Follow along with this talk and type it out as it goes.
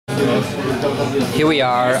Here we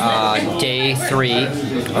are, day 3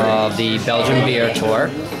 of the Belgian beer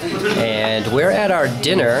tour, and we're at our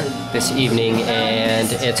dinner this evening,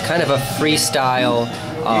 and it's kind of a freestyle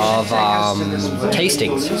of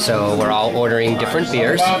tastings. So we're all ordering different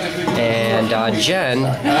beers, and Jen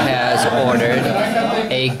has ordered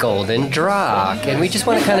a Gulden Draak, and we just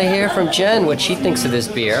want to kind of hear from Jen what she thinks of this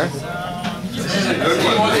beer.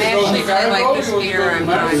 I actually really like this beer. I'm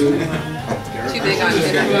not too big on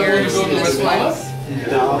bitter beers. This one's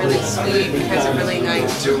really sweet. It has a really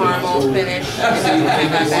nice caramel finish. It doesn't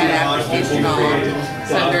have that bad aftertaste at all.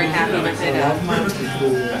 So I'm very happy with it. A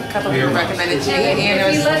couple people recommended to me, and I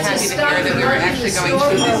was happy to hear that we were actually going to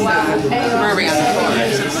this brewery on the tour.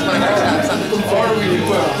 So this is one of our stops on the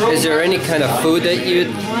tour. Is there any kind of food that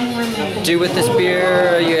you do with this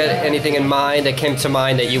beer? You had anything in mind that came to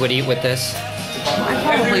mind that you would eat with this? I'd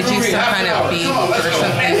probably do some kind of beef or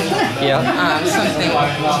something. Yeah. Something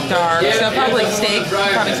dark. So probably steak.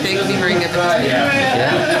 Probably steak would be very good with this beer.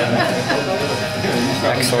 Yeah.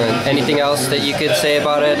 Excellent. Anything else that you could say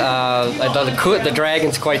about it? I thought the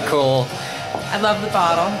dragon's quite cool. I love the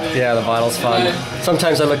bottle. Yeah, the bottle's fun.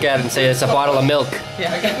 Sometimes I look at it and say it's a bottle of milk.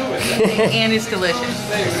 Yeah. And it's delicious.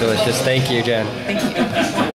 It's delicious. Thank you, Jen. Thank you.